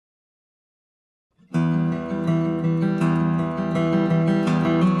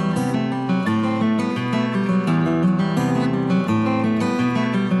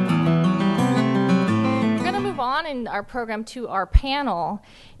our program to our panel.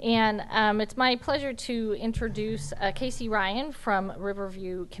 And it's my pleasure to introduce Casey Ryan from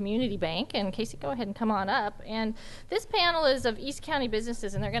Riverview Community Bank. And Casey, go ahead and come on up. And this panel is of East County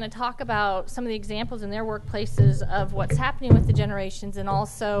businesses, and they're going to talk about some of the examples in their workplaces of what's happening with the generations and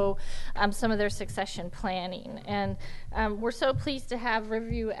also some of their succession planning. And we're so pleased to have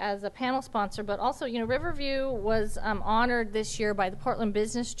Riverview as a panel sponsor, but also, you know, Riverview was honored this year by the Portland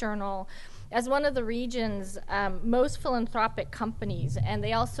Business Journal as one of the region's most philanthropic companies, and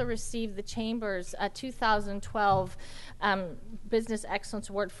they also received the Chamber's 2012 Business Excellence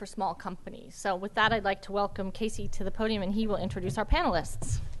Award for Small Companies. So with that, I'd like to welcome Casey to the podium, and he will introduce our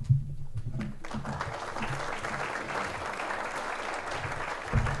panelists.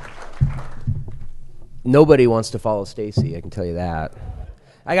 Nobody wants to follow Stacy, I can tell you that.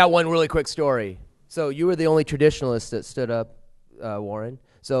 I got one really quick story. So you were the only traditionalist that stood up, Warren.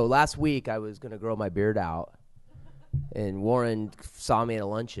 So last week I was going to grow my beard out, and Warren saw me at a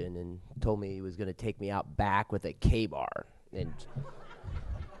luncheon and told me he was going to take me out back with a K-bar. And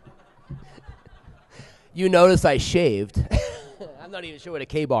you notice I shaved. I'm not even sure what a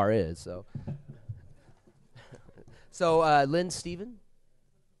K-bar is. So Lynn Stephan,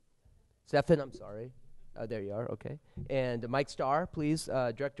 I'm sorry. There you are, okay. And Mike Starr, please,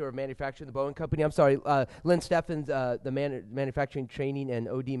 Director of Manufacturing of the Boeing Company. I'm sorry, Lynn Stephan's the Manufacturing Training and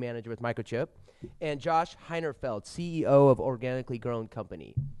OD Manager with Microchip. And Josh Hinerfeld, CEO of Organically Grown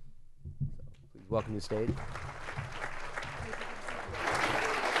Company. Please welcome to the stage.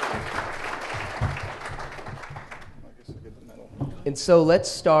 And so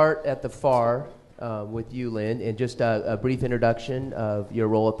let's start at the far with you, Lynn, and just a brief introduction of your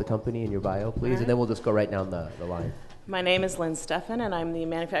role at the company and your bio, please, and then we'll just go right down the line. My name is Lynn Stephan, and I'm the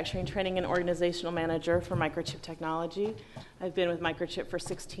Manufacturing Training and Organizational Manager for Microchip Technology. I've been with Microchip for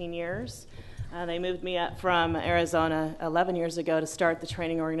 16 years. They moved me up from Arizona 11 years ago to start the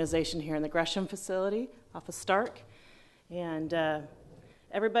training organization here in the Gresham facility off of Starr. And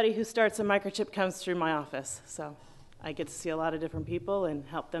everybody who starts at Microchip comes through my office, so I get to see a lot of different people and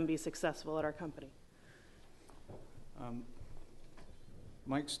help them be successful at our company.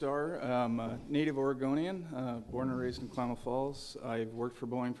 Mike Starr, I'm a native Oregonian, born and raised in Klamath Falls. I've worked for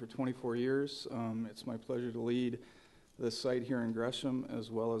Boeing for 24 years. It's my pleasure to lead the site here in Gresham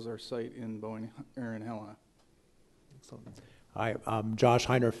as well as our site in Boeing or in Helena. Hi, I'm Josh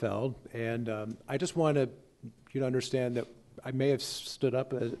Hinerfeld, and I just want you to understand that I may have stood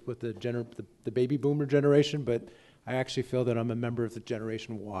up with the baby boomer generation, but I actually feel that I'm a member of the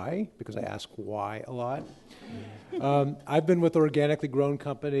Generation Y because I ask why a lot. I've been with Organically Grown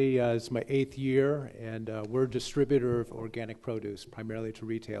Company. It's my 8th year, and we're a distributor of organic produce, primarily to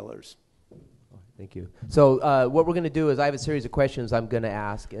retailers. Thank you. So what we're going to do is I have a series of questions I'm going to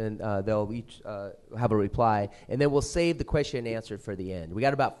ask, and they'll each have a reply, and then we'll save the question and answer for the end. We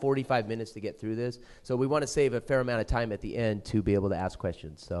got about 45 minutes to get through this, so we want to save a fair amount of time at the end to be able to ask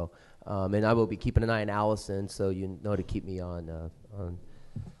questions. So, and I will be keeping an eye on Allison, so you know to keep me on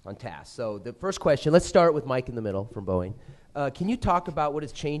task. So the first question, let's start with Mike in the middle from Boeing. Can you talk about what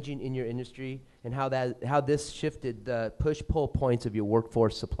is changing in your industry and how this shifted the push-pull points of your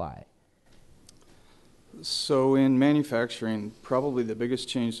workforce supply? So in manufacturing, probably the biggest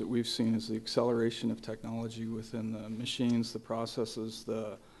change that we've seen is the acceleration of technology within the machines, the processes,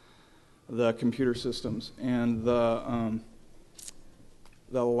 the computer systems, and the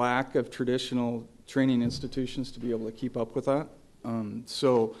lack of traditional training institutions to be able to keep up with that.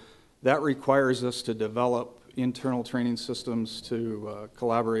 So that requires us to develop internal training systems to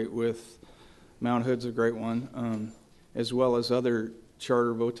collaborate with Mount Hood's a great one, as well as other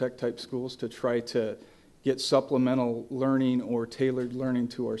charter VOTEC type schools to try to get supplemental learning or tailored learning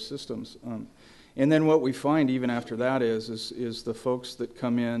to our systems. And then what we find even after that is the folks that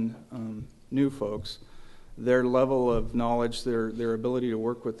come in, new folks, their level of knowledge, their ability to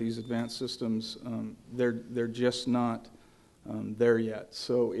work with these advanced systems, they're just not there yet.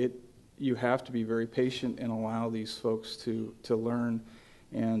 So you have to be very patient and allow these folks to learn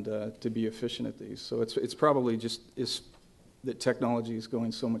and to be efficient at these. So it's probably just that technology is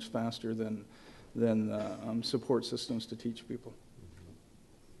going so much faster than support systems to teach people.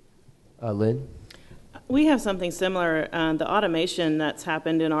 Lynn? We have something similar. The automation that's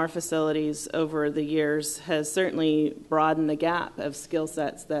happened in our facilities over the years has certainly broadened the gap of skill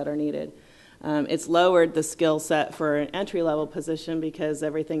sets that are needed. It's lowered the skill set for an entry-level position because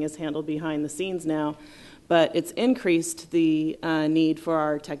everything is handled behind the scenes now, but it's increased the need for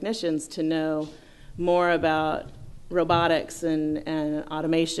our technicians to know more about robotics and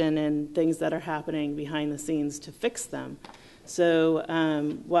automation and things that are happening behind the scenes to fix them. So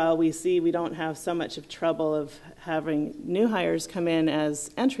while we see we don't have so much of trouble of having new hires come in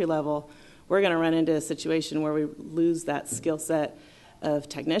as entry level, we're going to run into a situation where we lose that skill set of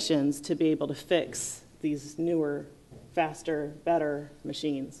technicians to be able to fix these newer, faster, better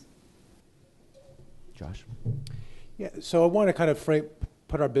machines. Josh? Yeah, so I want to kind of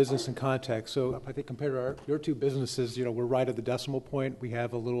put our business in context. So I think compared to your two businesses, we're right at the decimal point. We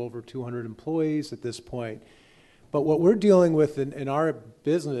have a little over 200 employees at this point. But what we're dealing with in our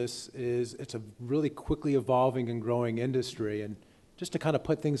business is it's a really quickly evolving and growing industry. And just to kind of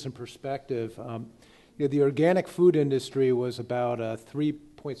put things in perspective, the organic food industry was about a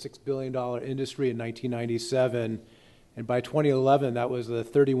 $3.6 billion industry in 1997. And by 2011, that was a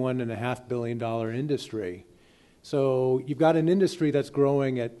 $31.5 billion industry. So you've got an industry that's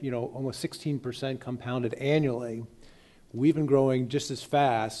growing at almost 16% compounded annually. We've been growing just as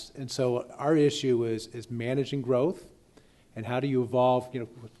fast, and so our issue is managing growth, and how do you evolve? It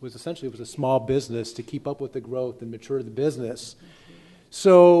was a small business to keep up with the growth and mature the business.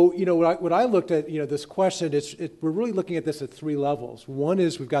 So what I looked at this question, we're really looking at this at three levels. One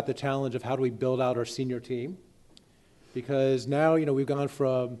is we've got the challenge of how do we build out our senior team, because now we've gone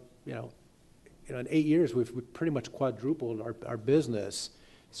from in 8 years we've pretty much quadrupled our business.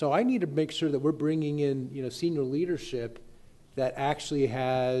 So I need to make sure that we're bringing in, senior leadership that actually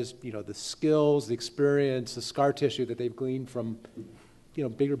has, the skills, the experience, the scar tissue that they've gleaned from,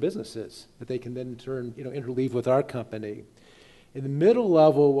 bigger businesses that they can then in turn, interleave with our company. In the middle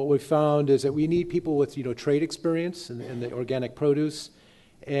level, what we found is that we need people with, trade experience in the organic produce.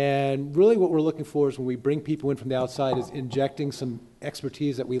 And really what we're looking for is when we bring people in from the outside is injecting some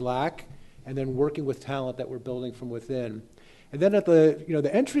expertise that we lack and then working with talent that we're building from within. And then at the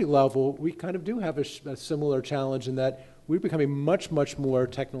the entry level, we kind of do have a similar challenge in that we're becoming much more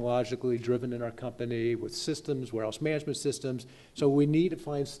technologically driven in our company with systems, warehouse management systems. So we need to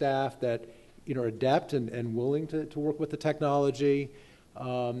find staff that are adept and willing to work with the technology,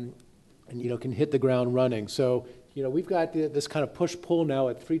 and can hit the ground running. So we've got this kind of push-pull now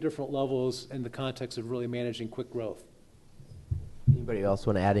at three different levels in the context of really managing quick growth. Anybody else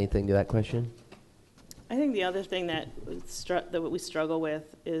want to add anything to that question? I think the other thing that we struggle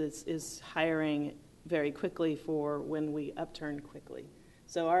with is hiring very quickly for when we upturn quickly.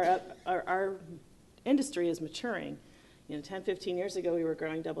 So our industry is maturing. 10, 15 years ago, we were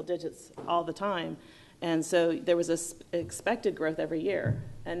growing double digits all the time. And so there was this expected growth every year,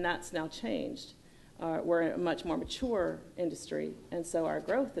 and that's now changed. We're a much more mature industry, and so our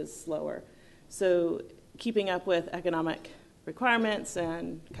growth is slower. So keeping up with economic requirements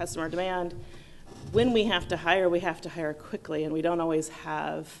and customer demand, when we have to hire quickly, and we don't always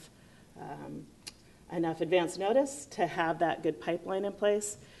have enough advance notice to have that good pipeline in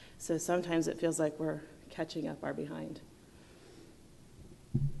place. So sometimes it feels like we're catching up our behind.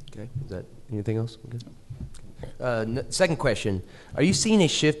 Okay, is that anything else? Okay. Second question, are you seeing a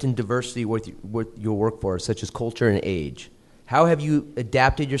shift in diversity with your workforce, such as culture and age? How have you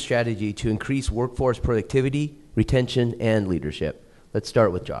adapted your strategy to increase workforce productivity, retention, and leadership? Let's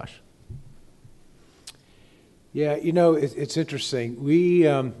start with Josh. Yeah, it's interesting.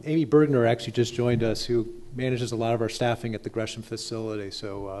 Amy Bergner actually just joined us, who manages a lot of our staffing at the Gresham facility.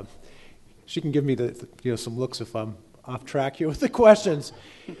 So she can give me some looks if I'm off track here with the questions.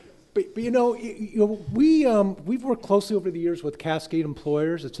 But we've worked closely over the years with Cascade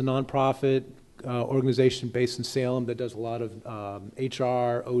Employers. It's a nonprofit organization based in Salem that does a lot of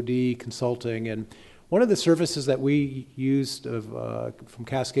HR, OD consulting, and one of the services that we used from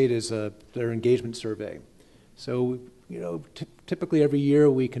Cascade is their engagement survey. So, typically every year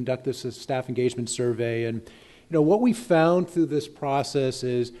we conduct this staff engagement survey, and what we found through this process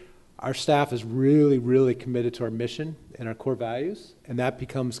is our staff is really, really committed to our mission and our core values, and that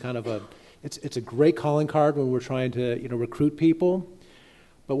becomes kind of it's a great calling card when we're trying to recruit people.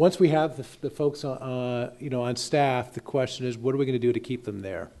 But once we have the folks on staff, the question is, what are we going to do to keep them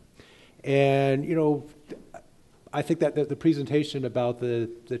there? And I think that the presentation about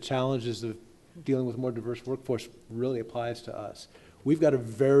the challenges of dealing with a more diverse workforce really applies to us. We've got a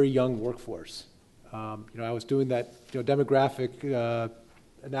very young workforce. I was doing that demographic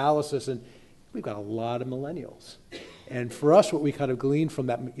analysis, and we've got a lot of millennials. And for us, what we kind of gleaned from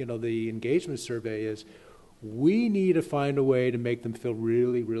that, the engagement survey is we need to find a way to make them feel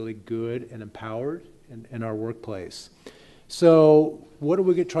really, really good and empowered in our workplace. So what are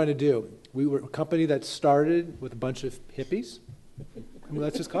we trying to do? We were a company that started with a bunch of hippies. I mean,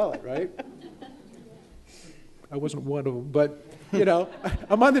 let's just call it, right? I wasn't one of them, but,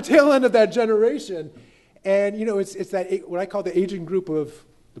 I'm on the tail end of that generation. And, it's that what I call the aging group of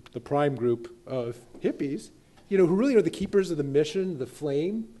the prime group of hippies who really are the keepers of the mission, the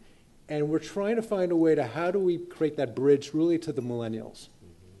flame, and we're trying to find a way to how do we create that bridge really to the millennials?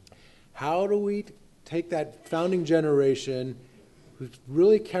 How do we take that founding generation who's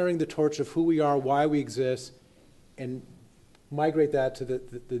really carrying the torch of who we are, why we exist, and migrate that to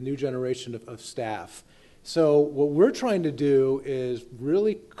the new generation of staff? So what we're trying to do is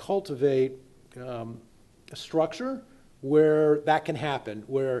really cultivate a structure where that can happen,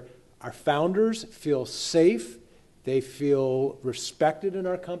 where our founders feel safe, they feel respected in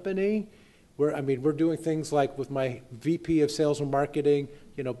our company. We're doing things like with my VP of Sales and Marketing,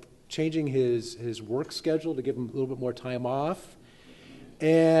 changing his work schedule to give him a little bit more time off.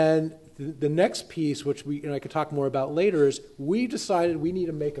 And the next piece, which I could talk more about later, is we decided we need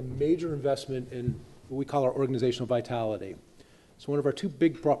to make a major investment in what we call our organizational vitality. So one of our two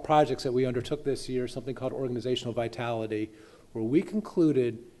big projects that we undertook this year is something called organizational vitality, where we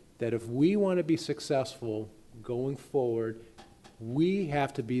concluded that if we want to be successful going forward, we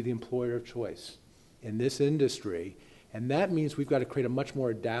have to be the employer of choice in this industry. And that means we've got to create a much more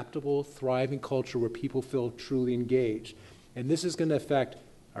adaptable, thriving culture where people feel truly engaged. And this is going to affect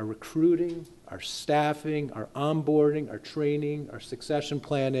our recruiting, our staffing, our onboarding, our training, our succession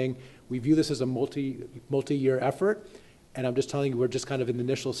planning. We view this as a multi-year effort. And I'm just telling you, we're just kind of in the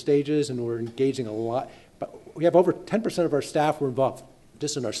initial stages, and we're engaging a lot. But we have over 10% of our staff who are involved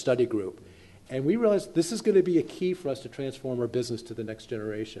just in our study group. And we realized this is going to be a key for us to transform our business to the next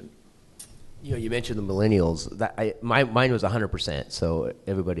generation. You mentioned the millennials. Mine was 100%, so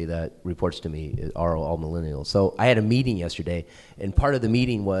everybody that reports to me are all millennials. So I had a meeting yesterday, and part of the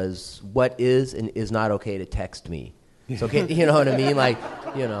meeting was what is and is not okay to text me. So, you know what I mean? Like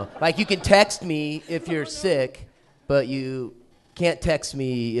you can text me if you're sick, but you can't text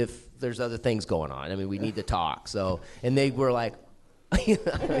me if there's other things going on. I mean, we need to talk. So, and they were like,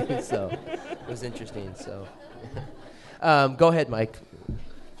 so it was interesting. So, go ahead, Mike.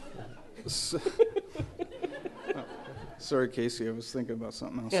 Sorry, Casey, I was thinking about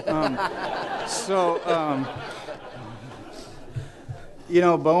something else.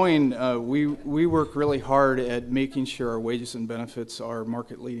 Boeing, we work really hard at making sure our wages and benefits are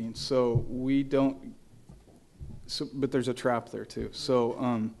market leading. So we don't, but there's a trap there too.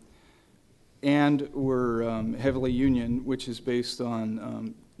 So, and we're heavily union, which is based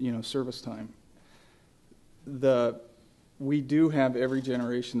on, service time. We do have every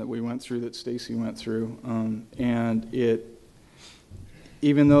generation that we went through, that Stacy went through, and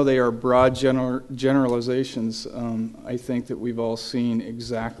even though they are broad generalizations, I think that we've all seen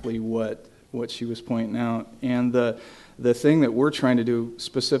exactly what she was pointing out. And the thing that we're trying to do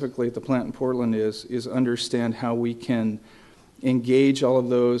specifically at the plant in Portland is understand how we can engage all of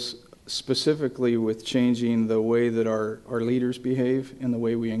those, specifically with changing the way that our leaders behave and the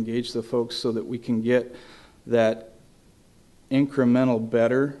way we engage the folks, so that we can get that incremental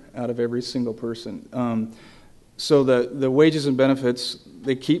better out of every single person. So the wages and benefits,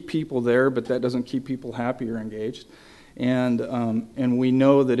 they keep people there, but that doesn't keep people happy or engaged. And we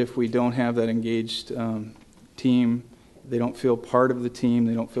know that if we don't have that engaged team, they don't feel part of the team,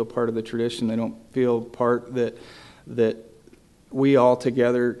 they don't feel part of the tradition, they don't feel part that we all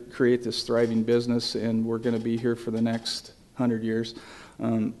together create this thriving business, and we're going to be here for the next 100 years.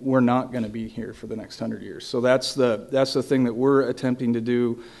 We're not going to be here for the next 100 years. So that's the thing that we're attempting to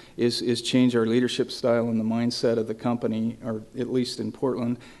do is change our leadership style and the mindset of the company, or at least in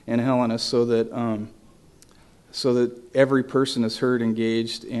Portland and Helena, so that every person is heard,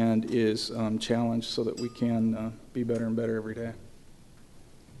 engaged, and is challenged, so that we can be better and better every day.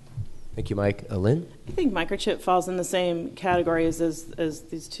 Thank you, Mike. Lynn? I think Microchip falls in the same categories as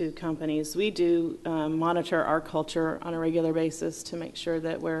these two companies. We do monitor our culture on a regular basis to make sure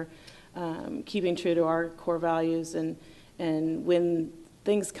that we're keeping true to our core values, and when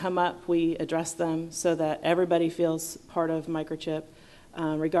things come up, we address them so that everybody feels part of Microchip,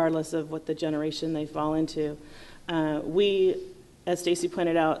 regardless of what the generation they fall into. We, as Stacy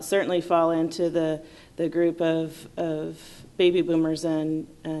pointed out, certainly fall into the group of baby boomers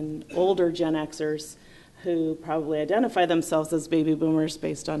and older Gen Xers who probably identify themselves as baby boomers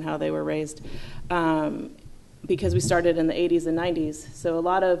based on how they were raised, because we started in the 80s and 90s. So a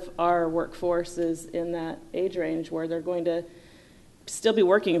lot of our workforce is in that age range where they're going to still be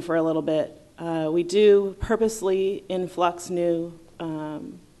working for a little bit. We do purposely influx new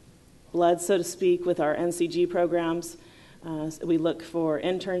blood, so to speak, with our NCG programs. We look for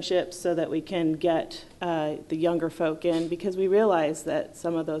internships so that we can get the younger folk in, because we realize that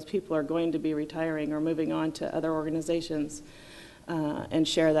some of those people are going to be retiring or moving on to other organizations, and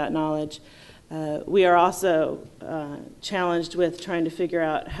share that knowledge. We are also challenged with trying to figure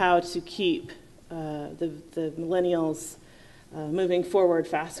out how to keep the millennials moving forward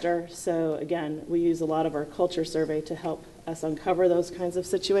faster. So again, we use a lot of our culture survey to help us uncover those kinds of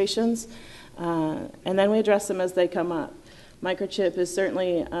situations. And then we address them as they come up. Microchip is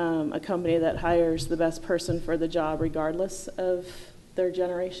certainly a company that hires the best person for the job regardless of their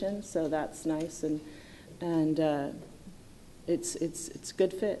generation, so that's nice, and it's a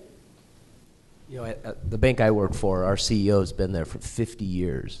good fit. You know, at the bank I work for, our CEO's been there for 50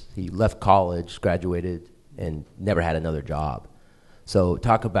 years. He left college, graduated, and never had another job. So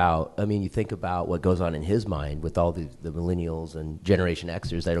talk about, I mean, you think about what goes on in his mind with all the millennials and Generation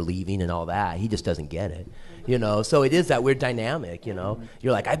Xers that are leaving and all that. He just doesn't get it, you know. So it is that weird dynamic, you know.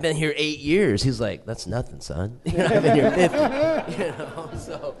 You're like, I've been here 8 years. He's like, that's nothing, son. You know, I've been here 50, you know.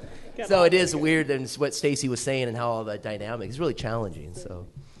 So it is weird, and what Stacy was saying and how all that dynamic is really challenging. So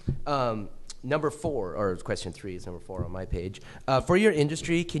number 4, or question 3 is number 4 on my page. For your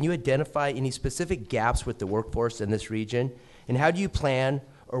industry, can you identify any specific gaps with the workforce in this region? And how do you plan,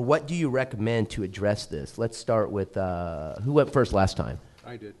 or what do you recommend to address this? Let's start with, who went first last time?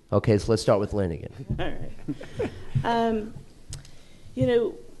 I did. Okay, so let's start with Lynn again. All right. You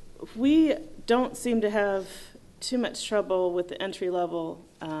know, we don't seem to have too much trouble with the entry level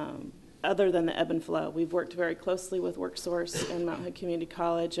other than the ebb and flow. We've worked very closely with WorkSource and Mount Hood Community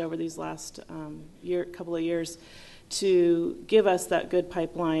College over these last couple of years to give us that good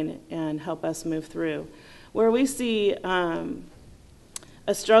pipeline and help us move through. Where we see a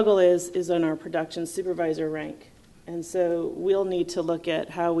struggle is on our production supervisor rank. And so we'll need to look at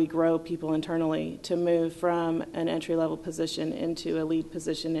how we grow people internally to move from an entry-level position into a lead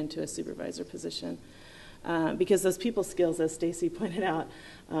position into a supervisor position. Because those people skills, as Stacy pointed out,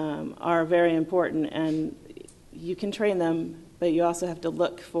 are very important. And you can train them, but you also have to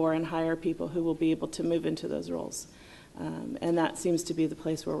look for and hire people who will be able to move into those roles. And that seems to be the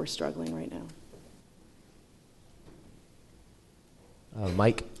place where we're struggling right now.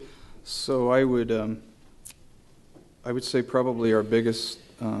 Mike? So I would say probably our biggest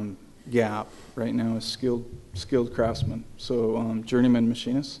gap right now is skilled craftsmen. So journeyman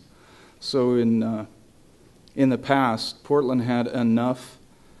machinists. So in the past, Portland had enough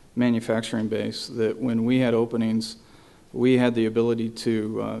manufacturing base that when we had openings, we had the ability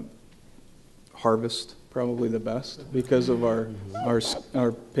to harvest probably the best because of our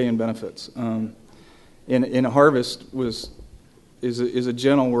pay and benefits. And harvest is a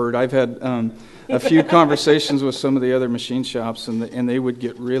gentle word. I've had a few conversations with some of the other machine shops, and they would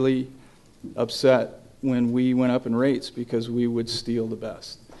get really upset when we went up in rates because we would steal the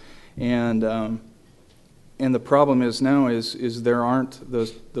best. And the problem is now is there aren't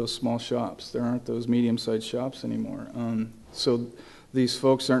those small shops. There aren't those medium-sized shops anymore. So these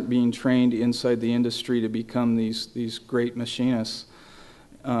folks aren't being trained inside the industry to become these great machinists.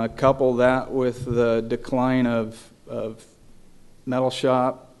 Couple that with the decline of metal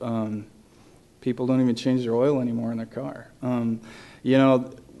shop, people don't even change their oil anymore in their car. You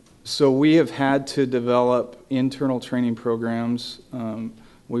know, so we have had to develop internal training programs.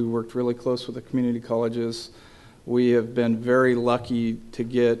 We worked really close with the community colleges. We have been very lucky to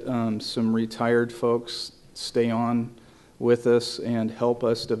get some retired folks stay on with us and help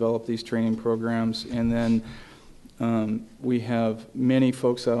us develop these training programs. And then we have many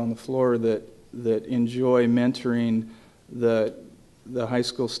folks out on the floor that enjoy mentoring the high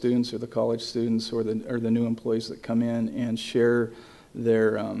school students or the college students or the new employees that come in and share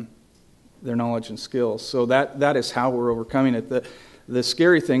their knowledge and skills. So that is how we're overcoming it. The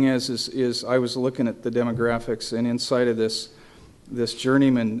scary thing is I was looking at the demographics, and inside of this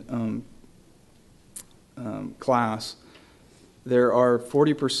journeyman class, there are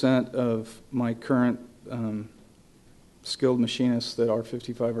 40% of my current skilled machinists that are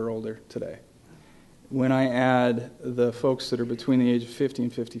 55 or older today. When I add the folks that are between the age of 50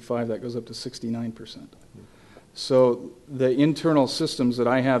 and 55, that goes up to 69%. So the internal systems that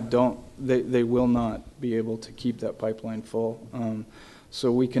I have they will not be able to keep that pipeline full.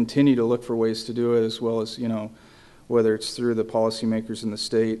 So we continue to look for ways to do it, as well as, you know, whether it's through the policymakers in the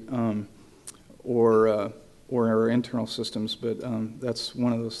state or our internal systems. But that's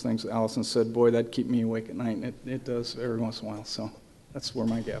one of those things that Allison said, boy, that'd keep me awake at night, and it does every once in a while. So that's where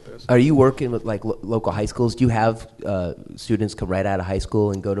my gap is. Are you working with like local high schools? Do you have students come right out of high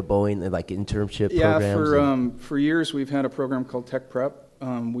school and go to Boeing and like internship programs? Yeah, for years we've had a program called Tech Prep.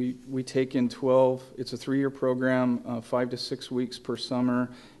 We take in 12. It's a 3-year program, 5 to 6 weeks per summer.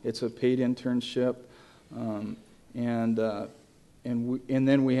 It's a paid internship, and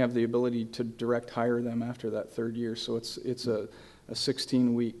then we have the ability to direct hire them after that 3rd year. So it's a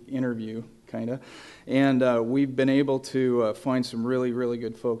 16-week interview kind of. And we've been able to find some really, really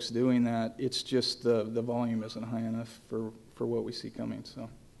good folks doing that. It's just the volume isn't high enough for what we see coming.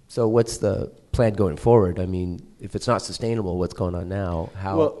 So what's the plan going forward? I mean, if it's not sustainable, what's going on now?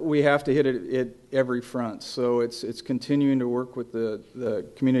 How? Well, we have to hit it at every front. So it's continuing to work with the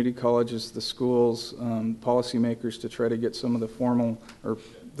community colleges, the schools, policymakers to try to get some of the formal or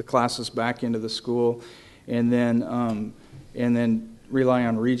the classes back into the school, and then rely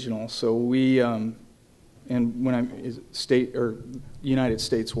on regional. So we and when I'm state or United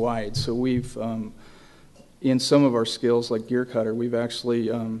States wide. So we've in some of our skills, like gear cutter, we've actually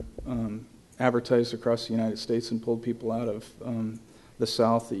advertised across the United States and pulled people out of the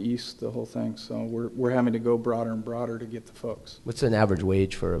South, the East, the whole thing. So we're having to go broader and broader to get the folks. What's an average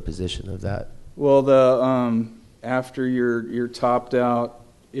wage for a position of that? Well, the after you're topped out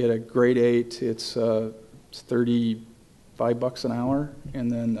at a grade 8, it's $35 an hour,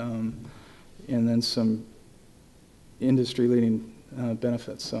 and then some industry leading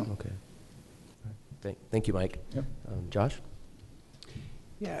benefits. So okay. Thank you, Mike. Yep. Josh?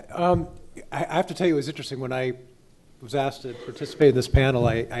 Yeah, I have to tell you, it was interesting. When I was asked to participate in this panel,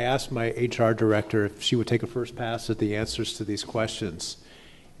 I asked my HR director if she would take a first pass at the answers to these questions.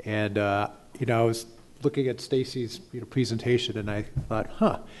 And, I was looking at Stacy's presentation, and I thought,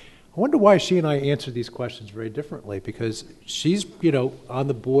 I wonder why she and I answer these questions very differently, because she's, on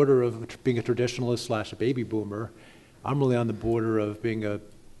the border of being a traditionalist / a baby boomer. I'm really on the border of being a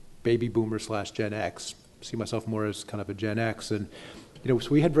baby boomer / Gen X. See myself more as kind of a Gen X. And, so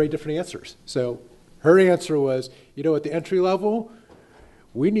we had very different answers. So her answer was, at the entry level,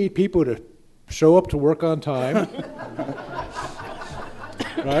 we need people to show up to work on time,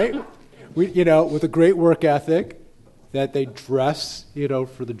 right? With a great work ethic, that they dress,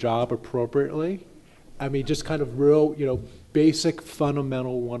 for the job appropriately. I mean, just kind of real, basic,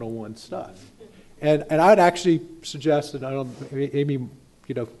 fundamental 101 stuff. And I'd actually suggest, and I don't, Amy,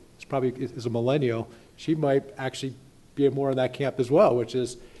 probably is a millennial, she might actually be more in that camp as well, which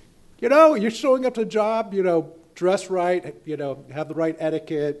is, you're showing up to the job, dress right, have the right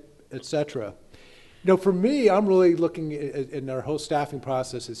etiquette, etc. For me, I'm really looking in our whole staffing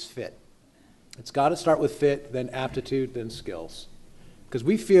process is fit. It's got to start with fit, then aptitude, then skills. Because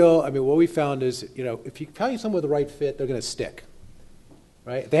we feel, what we found is, if you find someone with the right fit, they're going to stick,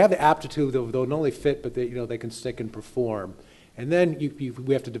 right? If they have the aptitude, they'll not only fit, but they can stick and perform. And then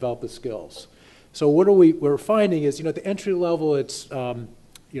we have to develop the skills. So what we're finding is, at the entry level, it's,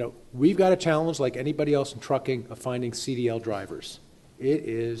 we've got a challenge like anybody else in trucking of finding CDL drivers. It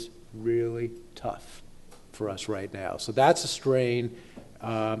is really tough for us right now. So that's a strain.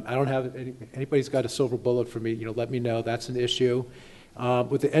 I don't have anybody's got a silver bullet for me. Let me know. That's an issue.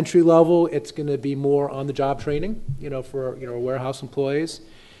 With the entry level, it's going to be more on the job training, for our warehouse employees.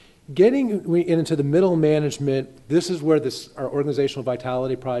 Getting into the middle management, this is where our organizational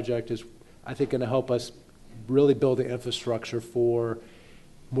vitality project is, I think, going to help us really build the infrastructure for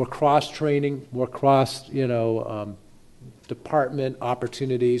more cross-training, more cross-department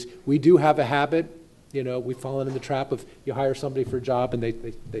opportunities. We do have a habit, we've fallen in the trap of you hire somebody for a job and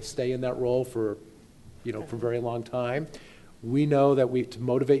they stay in that role for a very long time. We know that to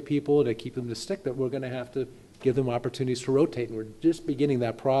motivate people, to keep them to stick, that we're going to have to give them opportunities to rotate, and we're just beginning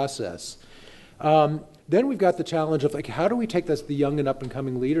that process. Then we've got the challenge of how do we take the young and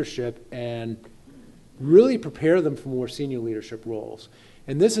up-and-coming leadership and really prepare them for more senior leadership roles.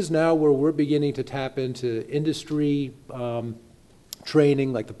 And this is now where we're beginning to tap into industry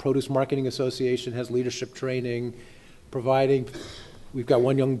training, like the Produce Marketing Association has leadership training, we've got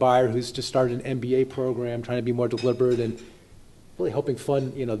one young buyer who's just started an MBA program, trying to be more deliberate and really helping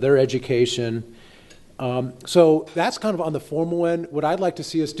fund their education. So that's kind of on the formal end. What I'd like to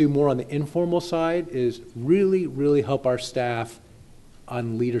see us do more on the informal side is really, really help our staff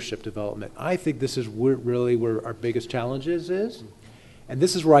on leadership development. I think this is really where our biggest challenges is. And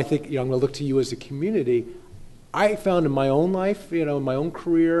this is where I think, I'm going to look to you as a community. I found in my own life, in my own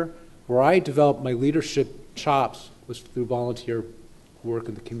career, where I developed my leadership chops was through volunteer work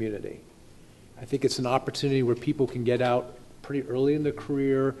in the community. I think it's an opportunity where people can get out pretty early in their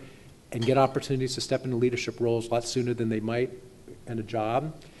career and get opportunities to step into leadership roles a lot sooner than they might in a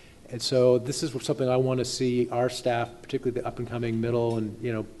job. And so this is something I want to see our staff, particularly the up-and-coming middle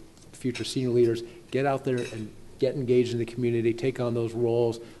and future senior leaders, get out there and get engaged in the community, take on those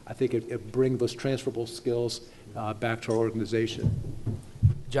roles. I think it brings those transferable skills back to our organization.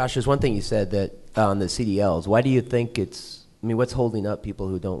 Josh, there's one thing you said that on the CDLs. Why do you think what's holding up people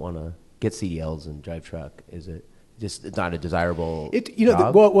who don't want to get CDLs and drive truck? Is it just it's not a desirable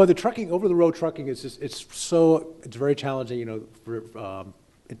job? The trucking, over-the-road trucking is just, it's very challenging, for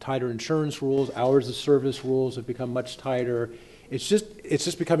tighter insurance rules, hours of service rules have become much tighter. It's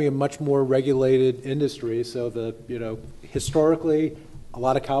just becoming a much more regulated industry. So historically, a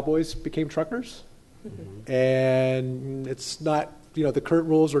lot of cowboys became truckers, and it's not, the current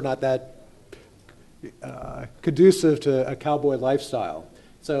rules are not that conducive to a cowboy lifestyle.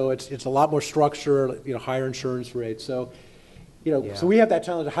 So it's a lot more structure, higher insurance rates. So, so we have that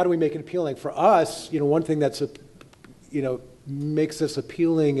challenge of how do we make it appealing? For us, one thing that's, makes us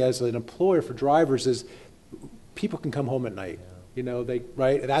appealing as an employer for drivers is people can come home at night.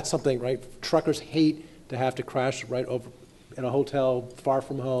 Right? That's something, right? Truckers hate to have to crash right over in a hotel far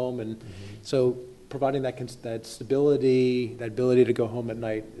from home, and so providing that stability, that ability to go home at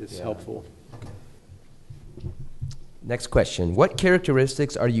night is helpful. Next question. What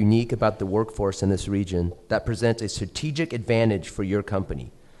characteristics are unique about the workforce in this region that present a strategic advantage for your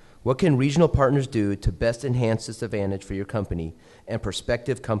company? What can regional partners do to best enhance this advantage for your company and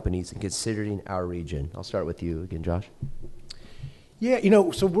prospective companies in considering our region? I'll start with you again, Josh. Yeah,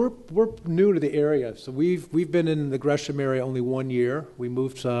 so we're new to the area. So we've been in the Gresham area only 1 year. We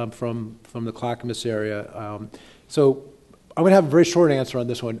moved from the Clackamas area. So I'm going to have a very short answer on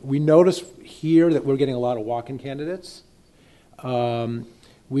this one. We notice here that we're getting a lot of walk-in candidates.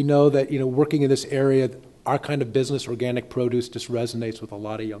 We know that working in this area, our kind of business, organic produce, just resonates with a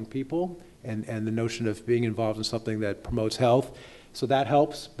lot of young people, and the notion of being involved in something that promotes health. So that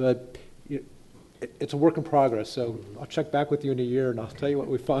helps, but it's a work in progress. So I'll check back with you in a year, and I'll tell you what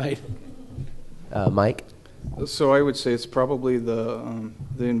we find. Mike? So I would say it's probably the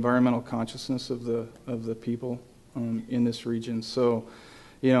environmental consciousness of the people in this region. So,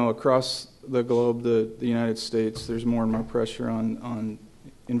 across the globe, the United States, there's more and more pressure on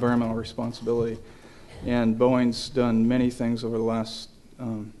environmental responsibility. And Boeing's done many things over the last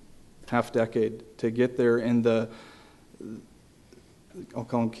half decade to get there, and I'll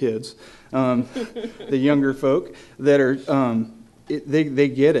call them kids, the younger folk that are, they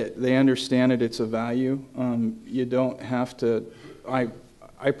get it. They understand it. It's a value. You don't have to, I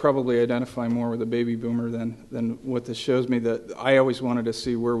probably identify more with a baby boomer than what this shows me. That I always wanted to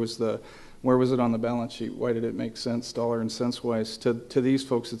see where was it on the balance sheet? Why did it make sense, dollar and cents wise? To these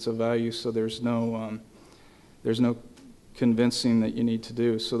folks, it's a value. So there's no convincing that you need to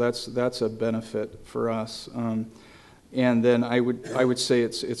do. So that's a benefit for us. And then I would say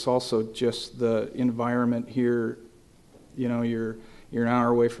it's also just the environment here. You're an hour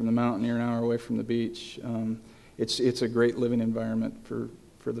away from the mountain. You're an hour away from the beach. It's a great living environment for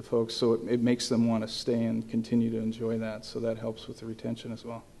the folks. So it makes them want to stay and continue to enjoy that. So that helps with the retention as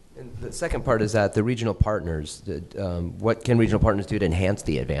well. And the second part is that the regional partners. What can regional partners do to enhance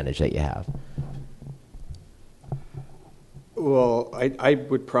the advantage that you have? Well, I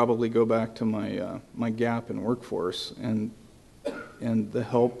would probably go back to my gap in workforce and the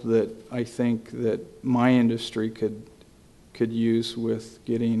help that I think that my industry could use with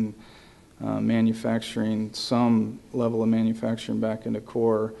getting manufacturing, some level of manufacturing back into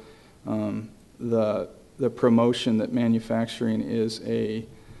core. The promotion that manufacturing is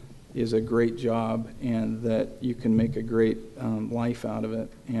a great job, and that you can make a great life out of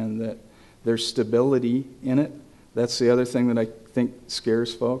it, and that there's stability in it. That's the other thing that I think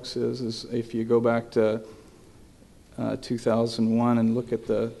scares folks is if you go back to 2001 and look at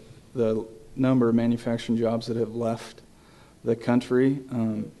the number of manufacturing jobs that have left the country.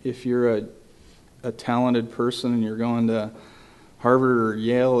 If you're a talented person and you're going to Harvard or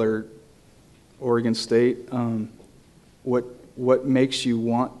Yale or Oregon State, what makes you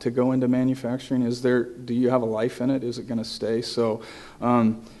want to go into manufacturing? Do you have a life in it? Is it going to stay?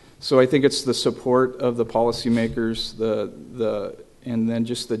 So I think it's the support of the policymakers, and then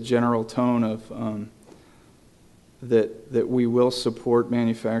just the general tone of that we will support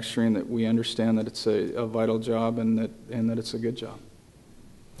manufacturing, that we understand that it's a vital job, and that it's a good job.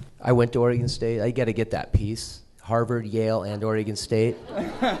 I went to Oregon State. I got to get that piece. Harvard, Yale, and Oregon State.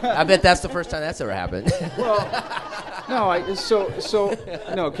 I bet that's the first time that's ever happened.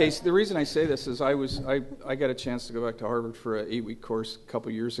 Casey, the reason I say this is I got a chance to go back to Harvard for an 8-week course a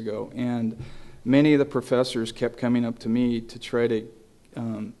couple years ago, and many of the professors kept coming up to me to try to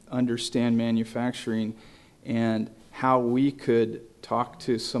understand manufacturing and how we could talk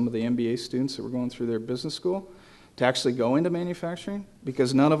to some of the MBA students that were going through their business school to actually go into manufacturing,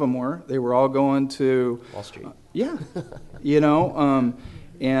 because none of them were. They were all going to Wall Street.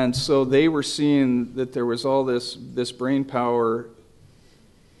 And so they were seeing that there was all this brain power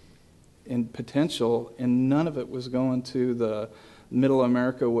and potential, and none of it was going to the middle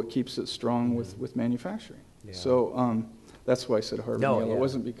America, what keeps it strong with manufacturing. Yeah. So that's why I said Harvard. It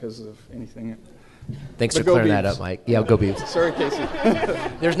wasn't because of anything Thanks But for go clearing that Beavs. up, Mike. Yeah, go Beavs. Sorry, Casey.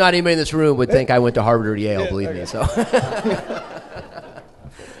 There's not anybody in this room would think I went to Harvard or Yale, believe me. So,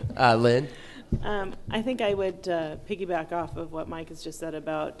 Lynn? I think I would piggyback off of what Mike has just said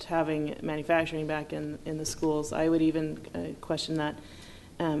about having manufacturing back in the schools. I would even question that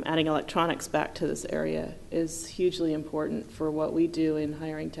adding electronics back to this area is hugely important for what we do in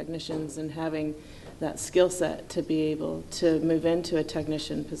hiring technicians and having that skill set to be able to move into a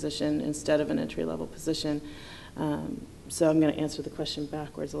technician position instead of an entry-level position. So I'm going to answer the question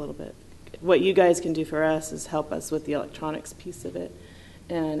backwards a little bit. What you guys can do for us is help us with the electronics piece of it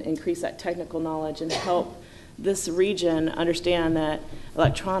and increase that technical knowledge and help this region understand that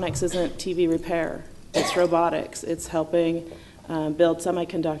electronics isn't TV repair. It's robotics. It's helping build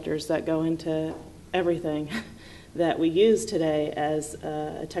semiconductors that go into everything that we use today as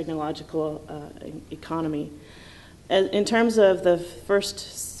a technological economy. In terms of the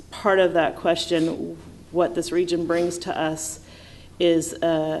first part of that question, what this region brings to us is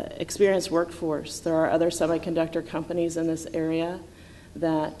experienced workforce. There are other semiconductor companies in this area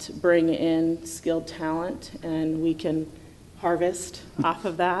that bring in skilled talent, and we can harvest off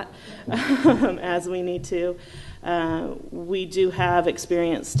of that as we need to. We do have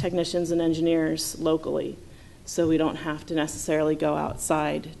experienced technicians and engineers locally, so we don't have to necessarily go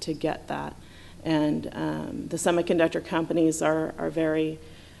outside to get that. And the semiconductor companies are very,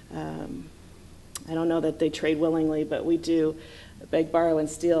 I don't know that they trade willingly, but we do beg, borrow, and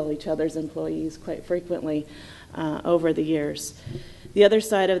steal each other's employees quite frequently over the years. The other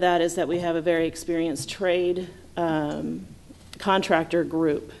side of that is that we have a very experienced trade contractor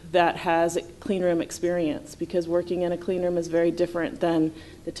group that has clean room experience, because working in a clean room is very different than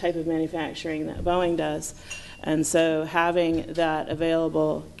the type of manufacturing that Boeing does. And so having that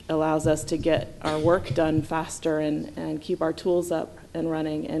available allows us to get our work done faster and keep our tools up and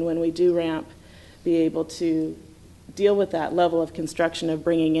running. And when we do ramp, be able to deal with that level of construction of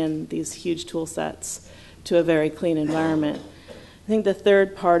bringing in these huge tool sets to a very clean environment. I think the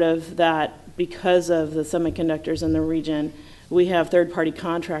third part of that, because of the semiconductors in the region, we have third-party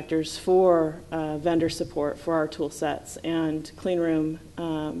contractors for vendor support for our tool sets and clean room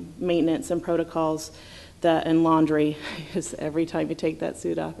maintenance and protocols and laundry, because every time you take that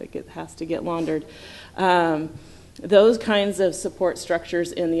suit off, it has to get laundered. Those kinds of support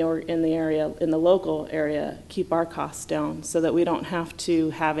structures in the area, in the local area, keep our costs down so that we don't have to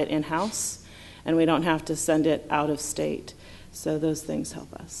have it in-house and we don't have to send it out of state. So those things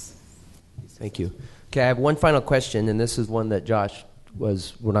help us. Thank you. Okay, I have one final question, and this is one that Josh we're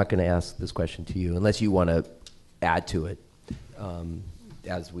not going to ask this question to you unless you want to add to it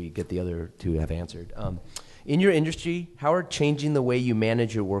as we get the other two have answered. In your industry, how are changing the way you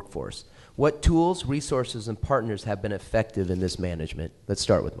manage your workforce? What tools, resources, and partners have been effective in this management? Let's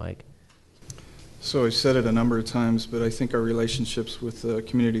start with Mike. So I've said it a number of times, but I think our relationships with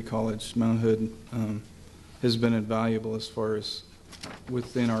Community College Mount Hood has been invaluable as far as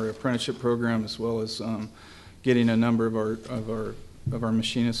within our apprenticeship program, as well as getting a number of our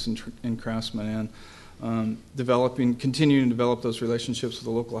machinists and craftsmen in, continuing to develop those relationships with the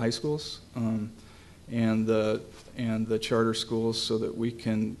local high schools and the charter schools, so that we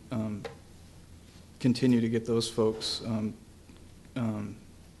can continue to get those folks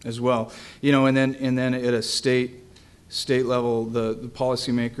as well. You know, and then at a state level, the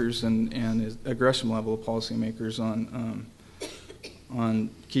policymakers and at Gresham level, the policymakers on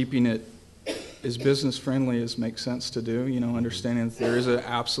keeping it as business friendly as makes sense to do. You know, understanding that there is an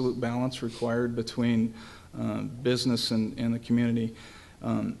absolute balance required between business and the community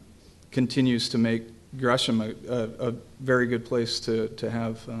continues to make Gresham a very good place to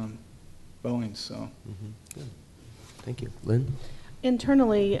have Boeing. So, Good. Thank you, Lynn.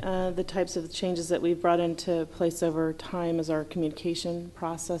 Internally, the types of changes that we've brought into place over time is our communication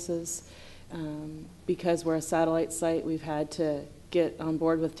processes. Because we're a satellite site, we've had to get on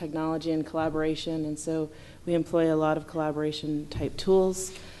board with technology and collaboration, and so we employ a lot of collaboration type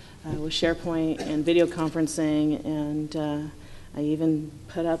tools with SharePoint and video conferencing, and I even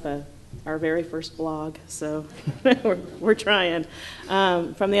put up our very first blog, so we're trying.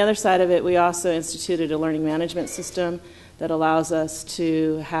 From the other side of it, we also instituted a learning management system that allows us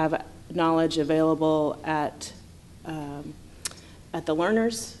to have knowledge available at the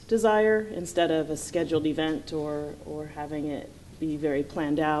learner's desire instead of a scheduled event or having it be very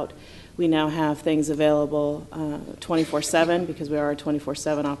planned out. We now have things available 24/7 because we are a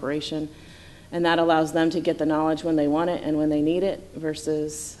 24/7 operation, and that allows them to get the knowledge when they want it and when they need it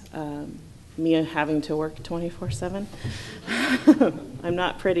versus me having to work 24/7. I'm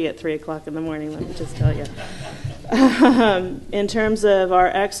not pretty at 3 o'clock in the morning, let me just tell you. In terms of our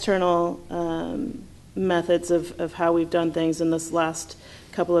external methods of how we've done things in this last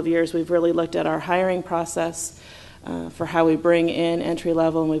couple of years. We've really looked at our hiring process for how we bring in entry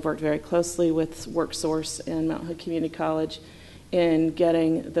level, and we've worked very closely with WorkSource and Mount Hood Community College in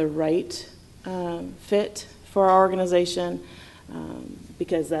getting the right fit for our organization,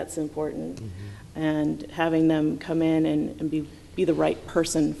 because that's important, and having them come in and be the right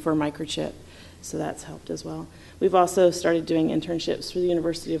person for Microchip. So that's helped as well. We've also started doing internships for the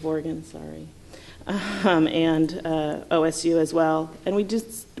University of Oregon, and OSU as well. And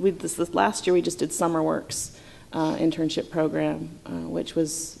this last year we just did SummerWorks internship program, which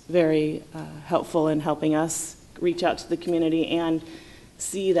was very helpful in helping us reach out to the community and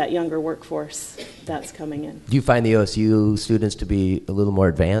see that younger workforce that's coming in. Do you find the OSU students to be a little more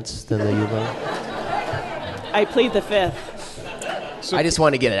advanced than the U of O? I plead the fifth. So, I just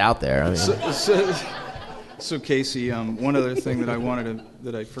want to get it out there. I mean. So Casey, one other thing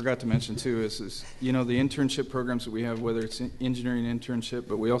that I forgot to mention too is the internship programs that we have, whether it's an engineering internship,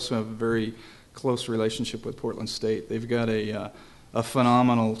 but we also have a very close relationship with Portland State. They've got a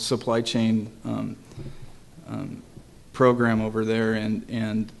phenomenal supply chain program over there,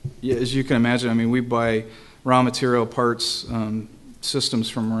 and as you can imagine, I mean, we buy raw material parts, systems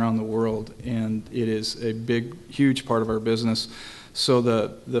from around the world, and it is a huge part of our business. So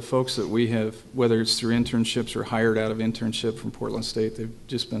the folks that we have, whether it's through internships or hired out of internship from Portland State, they've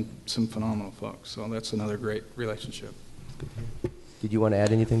just been some phenomenal folks. So that's another great relationship. Did you want to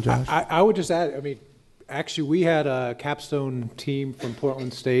add anything, Josh? I would just add, I mean, actually we had a capstone team from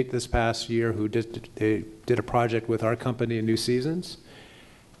Portland State this past year who did a project with our company in New Seasons.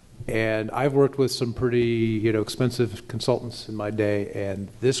 And I've worked with some pretty expensive consultants in my day, and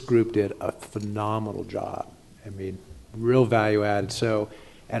this group did a phenomenal job. I mean, real value added. So,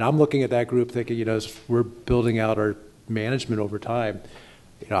 and I'm looking at that group thinking, as we're building out our management over time,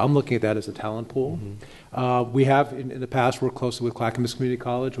 I'm looking at that as a talent pool. We have in the past worked closely with Clackamas Community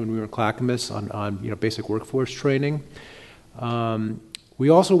College when we were in Clackamas on basic workforce training. We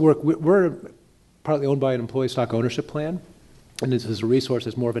also we're partly owned by an employee stock ownership plan, and this is a resource.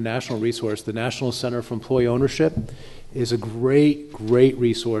 It's more of a national resource. The National Center for Employee Ownership is a great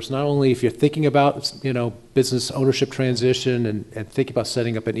resource. Not only if you're thinking about business ownership transition and thinking about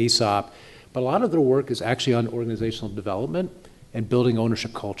setting up an ESOP, but a lot of their work is actually on organizational development and building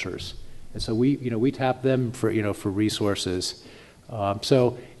ownership cultures. And so we tap them for resources.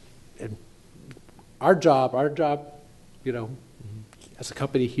 So our job, as a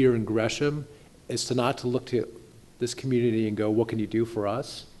company here in Gresham, is to not to look to this community and go, what can you do for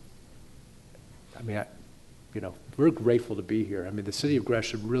us? I mean, we're grateful to be here. I mean, the city of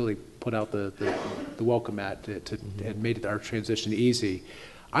Gresham really put out the welcome mat and made our transition easy.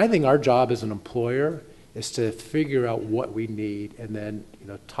 I think our job as an employer is to figure out what we need and then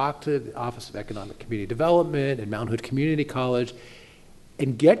talk to the Office of Economic Community Development and Mount Hood Community College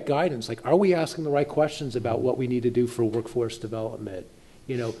and get guidance. Like, are we asking the right questions about what we need to do for workforce development?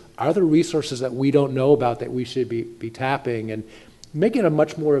 Are there resources that we don't know about that we should be tapping, and make it a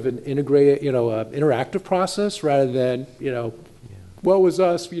much more of an integrated, interactive process rather than, what was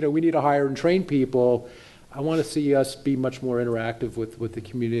us, we need to hire and train people. I want to see us be much more interactive with the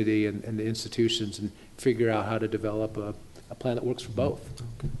community and the institutions and figure out how to develop a plan that works for both.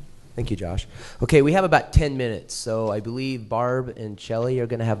 Okay. Thank you, Josh. Okay, we have about 10 minutes, so I believe Barb and Shelley are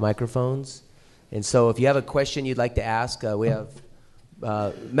going to have microphones. And so if you have a question you'd like to ask, we have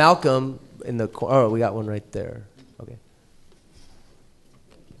Malcolm in the corner. Oh, we got one right there. Okay.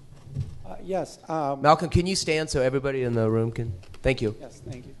 Yes. Malcolm, can you stand so everybody in the room can? Thank you. Yes,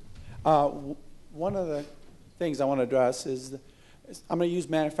 thank you. One of the things I want to address is I'm going to use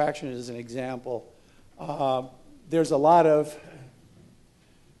manufacturing as an example. There's a lot of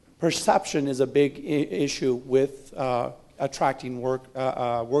perception is a big issue with attracting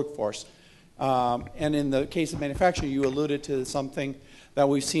workforce. And in the case of manufacturing, you alluded to something that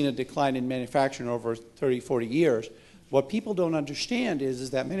we've seen a decline in manufacturing over 30, 40 years. What people don't understand is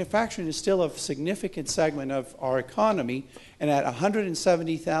that manufacturing is still a significant segment of our economy, and at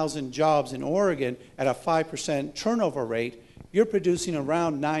 170,000 jobs in Oregon at a 5% turnover rate, you're producing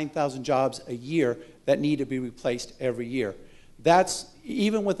around 9,000 jobs a year that need to be replaced every year. That's,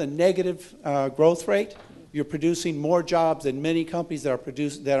 even with a negative growth rate, you're producing more jobs than many companies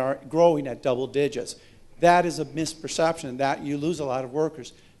that are growing at double digits. That is a misperception, that you lose a lot of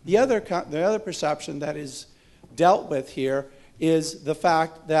workers. The other perception that is dealt with here is the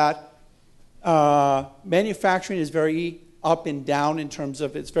fact that manufacturing is very up and down in terms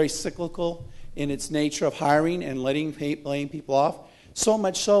of, it's very cyclical in its nature of hiring and laying people off. So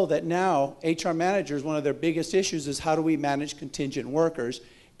much so that now HR managers, one of their biggest issues is how do we manage contingent workers.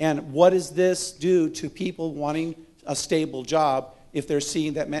 And what does this do to people wanting a stable job if they're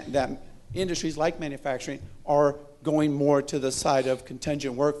seeing that industries like manufacturing are going more to the side of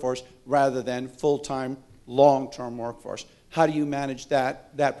contingent workforce rather than full-time, long-term workforce? How do you manage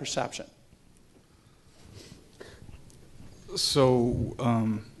that perception?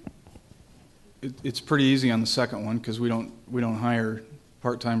 So it's pretty easy on the second one because we don't hire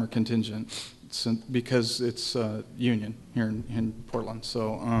part-time or contingent because it's union here in Portland.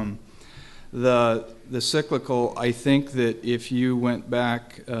 So the cyclical, I think that if you went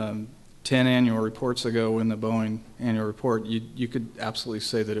back 10 annual reports ago in the Boeing annual report, you could absolutely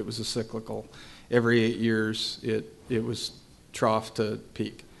say that it was a cyclical. Every 8 years, it was trough to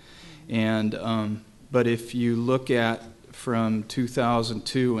peak. And but if you look at from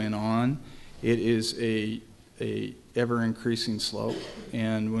 2002 and on, it is a ever increasing slope.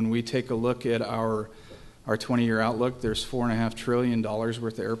 And when we take a look at our 20-year outlook, there's $4.5 trillion worth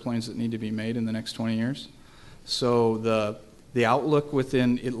of airplanes that need to be made in the next 20 years. So the outlook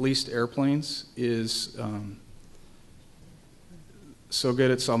within at least airplanes is so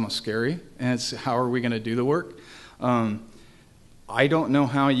good it's almost scary. And it's how are we going to do the work? I don't know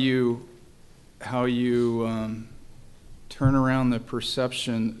how you turn around the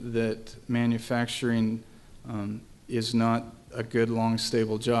perception that manufacturing is not a good, long,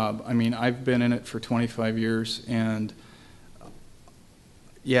 stable job. I mean, I've been in it for 25 years, and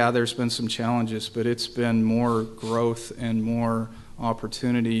yeah, there's been some challenges, but it's been more growth and more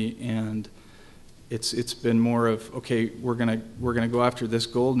opportunity, and it's been more of, okay, we're gonna go after this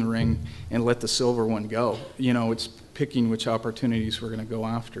golden ring and let the silver one go. You know, it's picking which opportunities we're going to go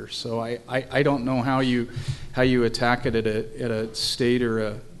after. So I don't know how you attack it at a state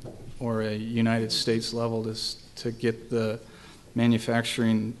or a United States level to get the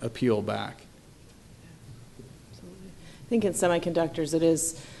manufacturing appeal back. I think in semiconductors it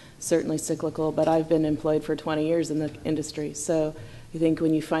is certainly cyclical, but I've been employed for 20 years in the industry. So I think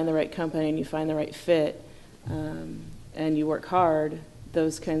when you find the right company and you find the right fit and you work hard,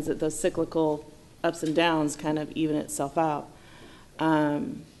 those cyclical ups and downs kind of even itself out.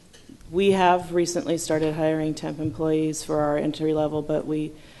 We have recently started hiring temp employees for our entry level, but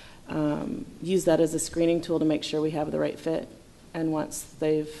we use that as a screening tool to make sure we have the right fit. And once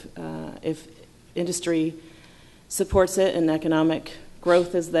if industry supports it and economic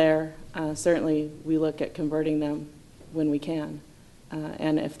growth is there, certainly we look at converting them when we can.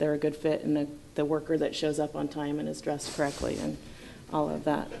 And if they're a good fit and the worker that shows up on time and is dressed correctly and all of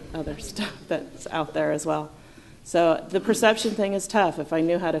that other stuff that's out there as well. So the perception thing is tough. If I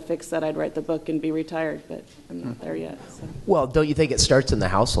knew how to fix that, I'd write the book and be retired, but I'm not there yet. So. Well, don't you think it starts in the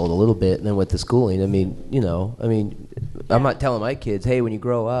household a little bit and then with the schooling? I mean, I'm not telling my kids, hey, when you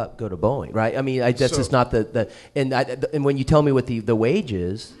grow up, go to Boeing, right? I mean, that's just not and when you tell me what the wage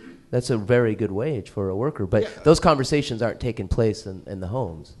is, that's a very good wage for a worker. But those conversations aren't taking place in the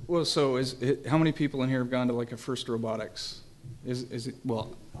homes. Well, so how many people in here have gone to like a First Robotics? Is it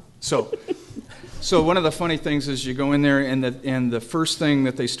well? So one of the funny things is you go in there and the first thing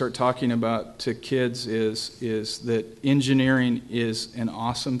that they start talking about to kids is that engineering is an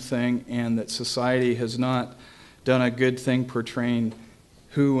awesome thing and that society has not done a good thing portraying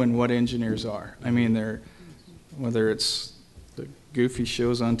who and what engineers are. I mean, whether it's the goofy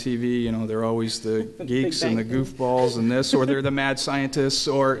shows on TV, they're always the geeks and the goofballs and this, or they're the mad scientists,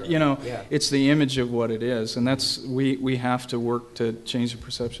 or it's the image of what it is, and that's we have to work to change the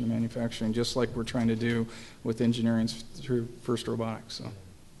perception of manufacturing, just like we're trying to do with engineering through First Robotics. So,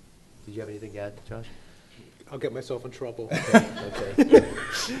 did you have anything to add, Josh? I'll get myself in trouble. Okay.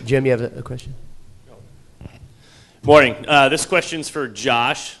 Jim, you have a question? Morning. This question's for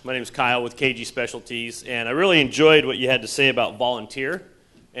Josh. My name is Kyle with KG Specialties, and I really enjoyed what you had to say about volunteer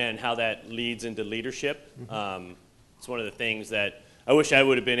and how that leads into leadership. It's one of the things that I wish I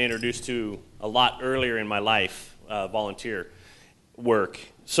would have been introduced to a lot earlier in my life, volunteer work.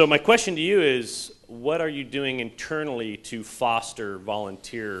 So my question to you is, what are you doing internally to foster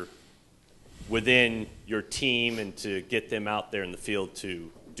volunteer within your team and to get them out there in the field to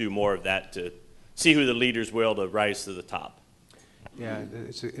do more of that, to see who the leaders will to rise to the top? Yeah,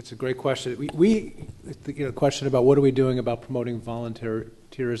 it's a great question. We question about what are we doing about promoting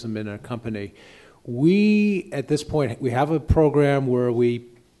volunteerism in our company. We, at this point, we have a program where we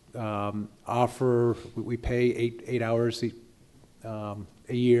we pay eight hours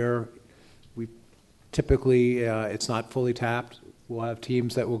a year. We typically, it's not fully tapped. We'll have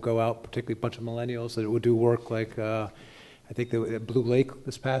teams that will go out, particularly a bunch of millennials that will do work like I think at Blue Lake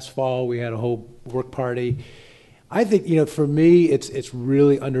this past fall, we had a whole work party. I think, for me, it's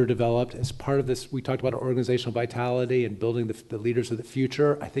really underdeveloped. As part of this, we talked about organizational vitality and building the leaders of the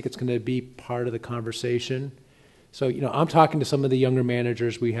future. I think it's going to be part of the conversation. So, I'm talking to some of the younger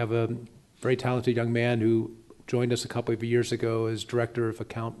managers. We have a very talented young man who joined us a couple of years ago as director of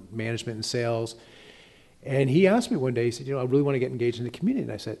account management and sales. And he asked me one day, he said, I really want to get engaged in the community.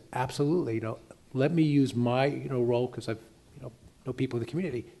 And I said, absolutely, let me use my, role, because I've, know people in the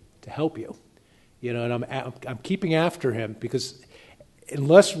community, to help you. And I'm keeping after him, because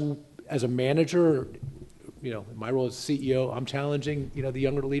unless as a manager, my role as CEO, I'm challenging, the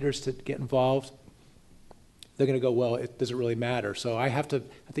younger leaders to get involved, they're going to go, well, it doesn't really matter. So I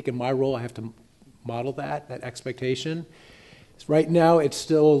think in my role, I have to model that expectation. Right now, it's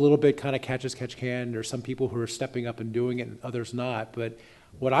still a little bit kind of catch as catch can. There's some people who are stepping up and doing it and others not. But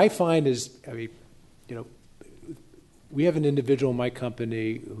what I find is, we have an individual in my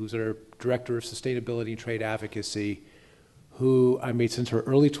company who's our director of sustainability and trade advocacy, who, since her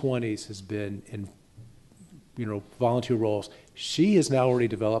early 20s has been in, volunteer roles. She has now already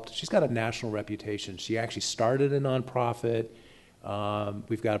developed, she's got a national reputation. She actually started a nonprofit.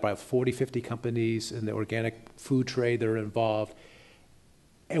 We've got about 40, 50 companies in the organic food trade that are involved.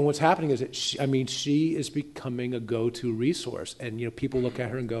 And what's happening is that she is becoming a go-to resource. And, people look at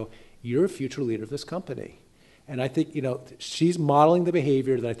her and go, you're a future leader of this company. And I think, she's modeling the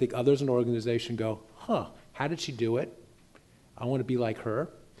behavior that I think others in the organization go, how did she do it? I want to be like her.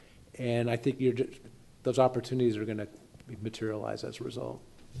 And I think those opportunities are going to materialize as a result.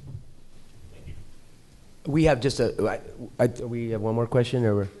 We have just we have one more question,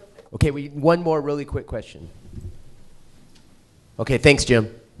 or okay, one more really quick question. Okay, thanks, Jim.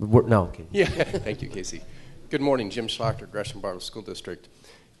 Okay. Yeah, thank you, Casey. Good morning, Jim Schlachter, Gresham Barlow School District.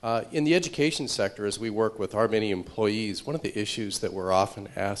 In the education sector, as we work with our many employees, one of the issues that we're often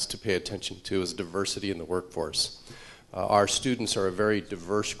asked to pay attention to is diversity in the workforce. Our students are a very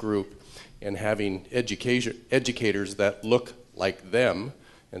diverse group, and having educators that look like them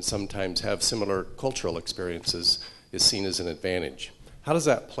and sometimes have similar cultural experiences is seen as an advantage. How does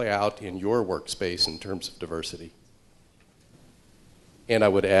that play out in your workspace in terms of diversity? And I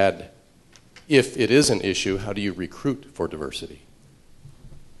would add, if it is an issue, how do you recruit for diversity?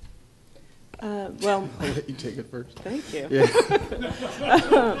 Well, I'll let you take it first. Thank you. Yeah.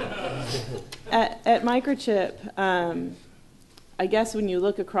 At Microchip, I guess when you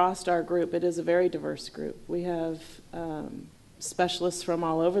look across our group, it is a very diverse group. We have specialists from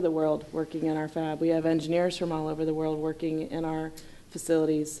all over the world working in our fab. We have engineers from all over the world working in our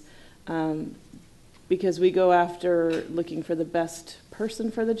facilities, because we go after looking for the best person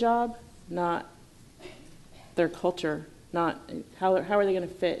for the job, not their culture, not how are they going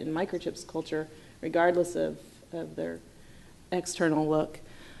to fit in Microchip's culture, regardless of their external look.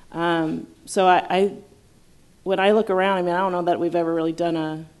 So when I look around, I don't know that we've ever really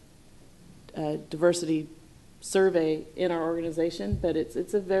done a diversity survey in our organization, but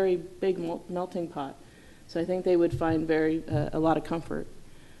it's a very big melting pot. So I think they would find a lot of comfort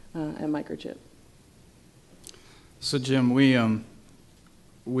at Microchip. So Jim,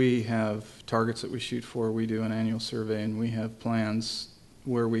 we have targets that we shoot for. We do an annual survey, and we have plans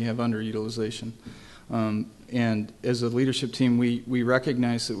where we have underutilization. And as a leadership team, we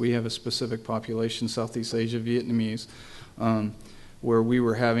recognize that we have a specific population, Southeast Asia, Vietnamese, where we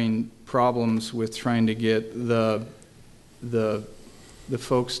were having problems with trying to get the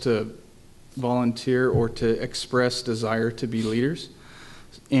folks to volunteer or to express desire to be leaders.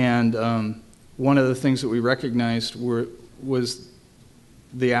 And one of the things that we recognized was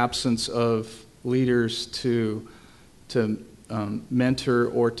the absence of leaders to mentor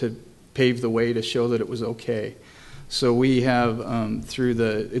or to pave the way to show that it was okay. So we have, through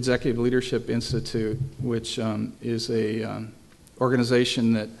the Executive Leadership Institute, which is a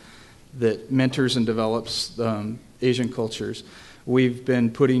organization that mentors and develops Asian cultures, we've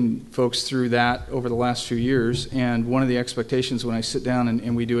been putting folks through that over the last few years. And one of the expectations when I sit down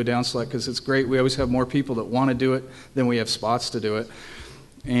and we do a down select, because it's great, we always have more people that want to do it than we have spots to do it.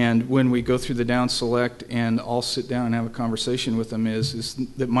 And when we go through the down select and I'll sit down and have a conversation with them is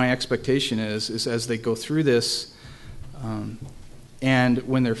that my expectation is as they go through this and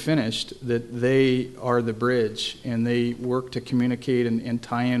when they're finished, that they are the bridge and they work to communicate and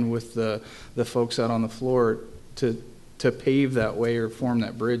tie in with the folks out on the floor to pave that way or form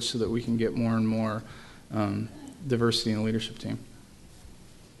that bridge so that we can get more and more diversity in the leadership team.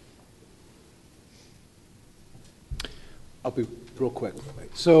 I'll be real quick.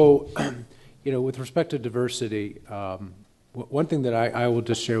 So, with respect to diversity, one thing that I will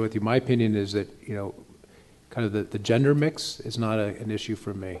just share with you, my opinion is that, kind of the gender mix is not an issue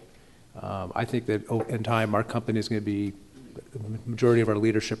for me. I think that in time our company is going to be, the majority of our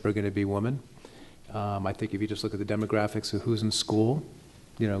leadership are going to be women. I think if you just look at the demographics of who's in school,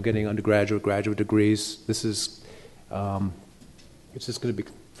 getting undergraduate, graduate degrees, this is, it's just going to be,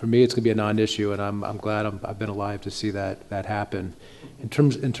 for me, it's going to be a non-issue, and I'm glad I've been alive to see that happen. In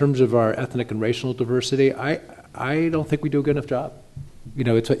terms of our ethnic and racial diversity, I don't think we do a good enough job.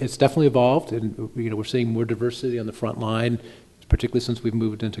 It's definitely evolved, and we're seeing more diversity on the front line, particularly since we've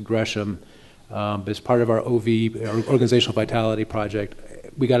moved into Gresham. As part of our OV, our Organizational Vitality Project,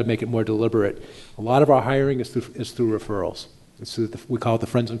 we got to make it more deliberate. A lot of our hiring is through referrals. It's through we call it the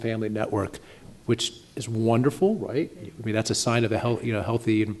Friends and Family Network, which is wonderful, right? I mean, that's a sign of a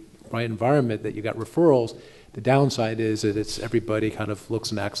healthy and right environment that you got referrals. The downside is that it's everybody kind of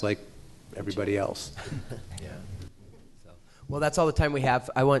looks and acts like everybody else. Yeah. Well, that's all the time we have.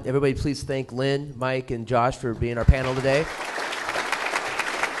 I want everybody to please thank Lynn, Mike, and Josh for being our panel today.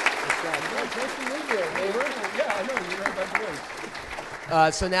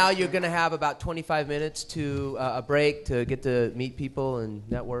 So now you're going to have about 25 minutes to a break to get to meet people and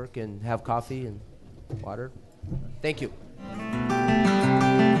network and have coffee and water. Thank you.